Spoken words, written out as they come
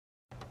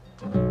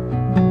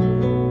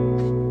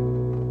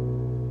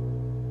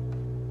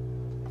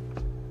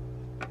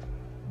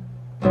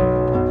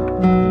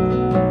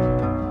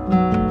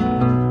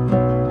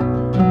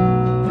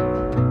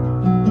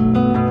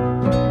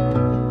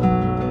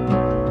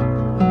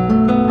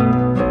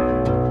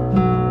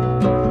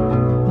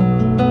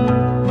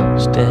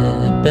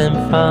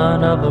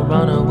front of a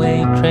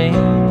runaway train,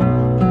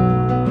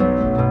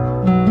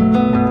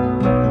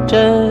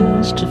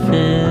 just to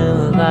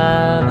feel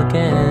alive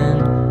again,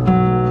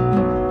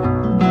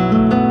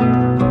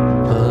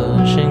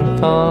 pushing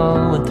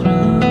forward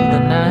through the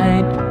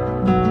night,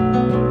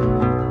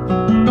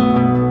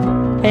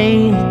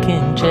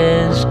 aching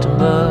chest and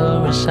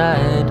blurry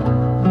sight.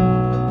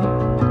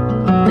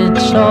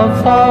 It's so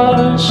far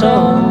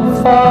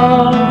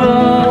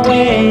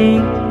away.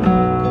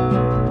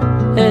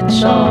 It's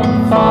so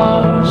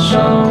far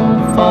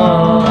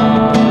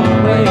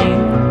away.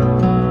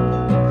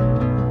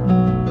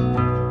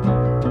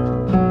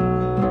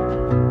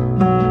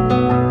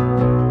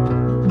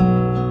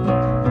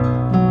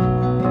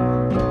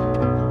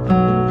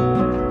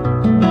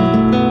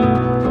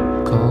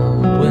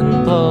 Cold wind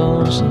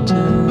blows into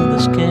the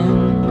skin.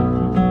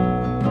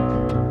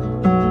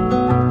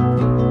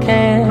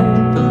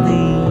 Can't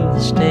believe the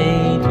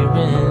state you're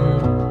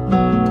in.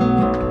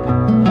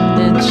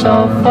 It's so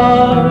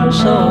far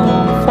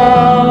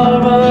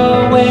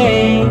away.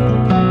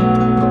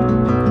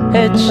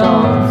 It's so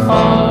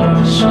far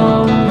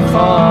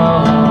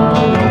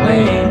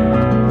away.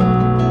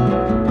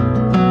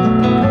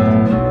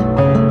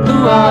 Who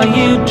are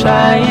you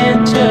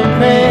trying to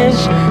impress,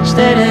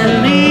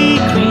 steadily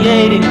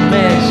creating a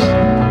mess?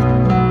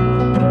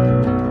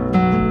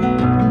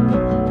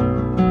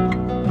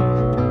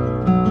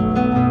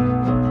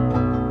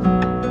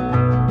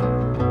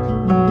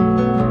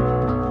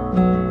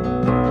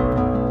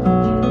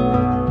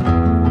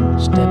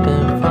 Step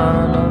in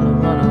front of a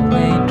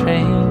runaway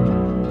train,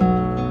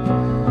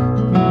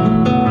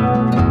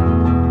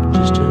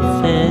 just to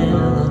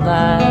feel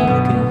alive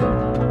again,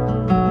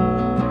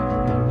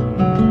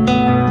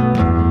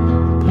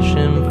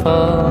 pushing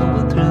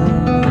forward through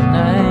the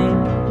night,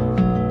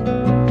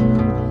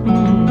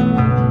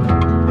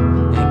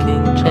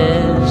 aching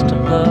chest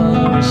and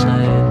blurry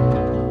sight,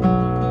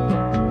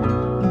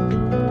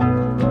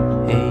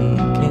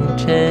 aching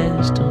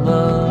chest and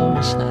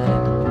blurry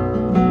sight,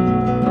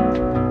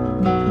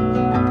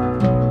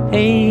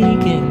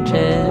 aching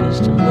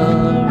chest and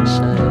blurry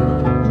sight.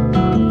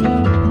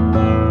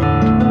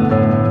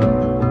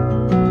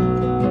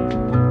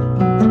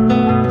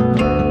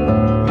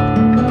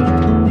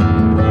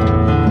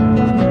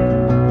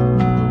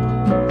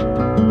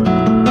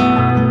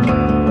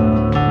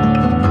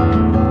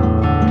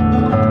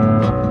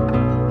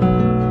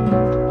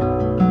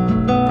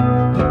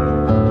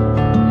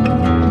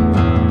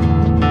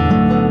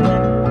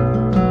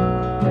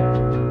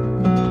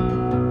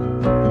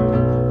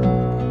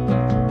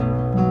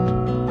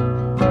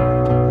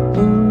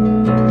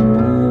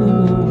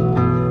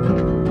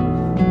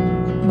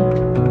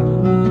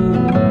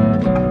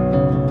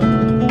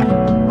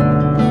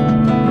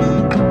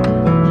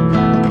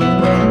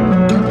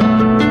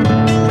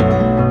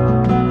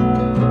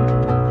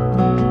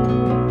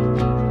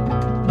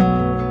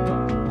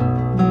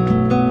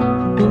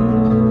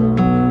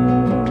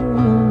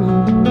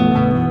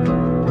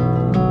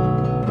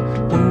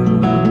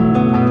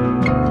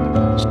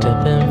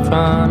 Step in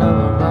front of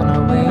a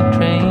runaway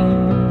train,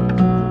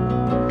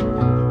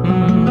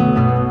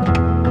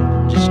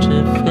 just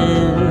to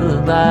feel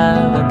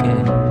alive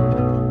again,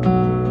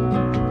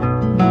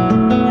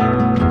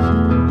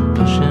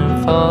 pushing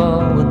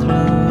forward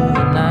through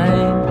the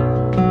night,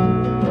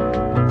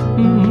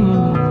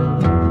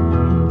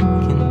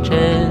 aching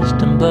chest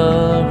and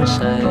blurry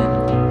sight,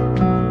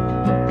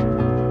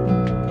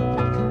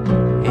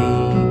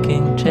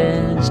 aching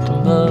chest and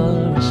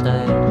blurry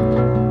sight,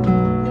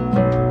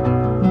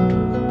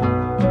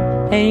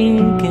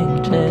 aching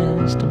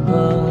chest and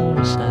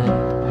blurry sight.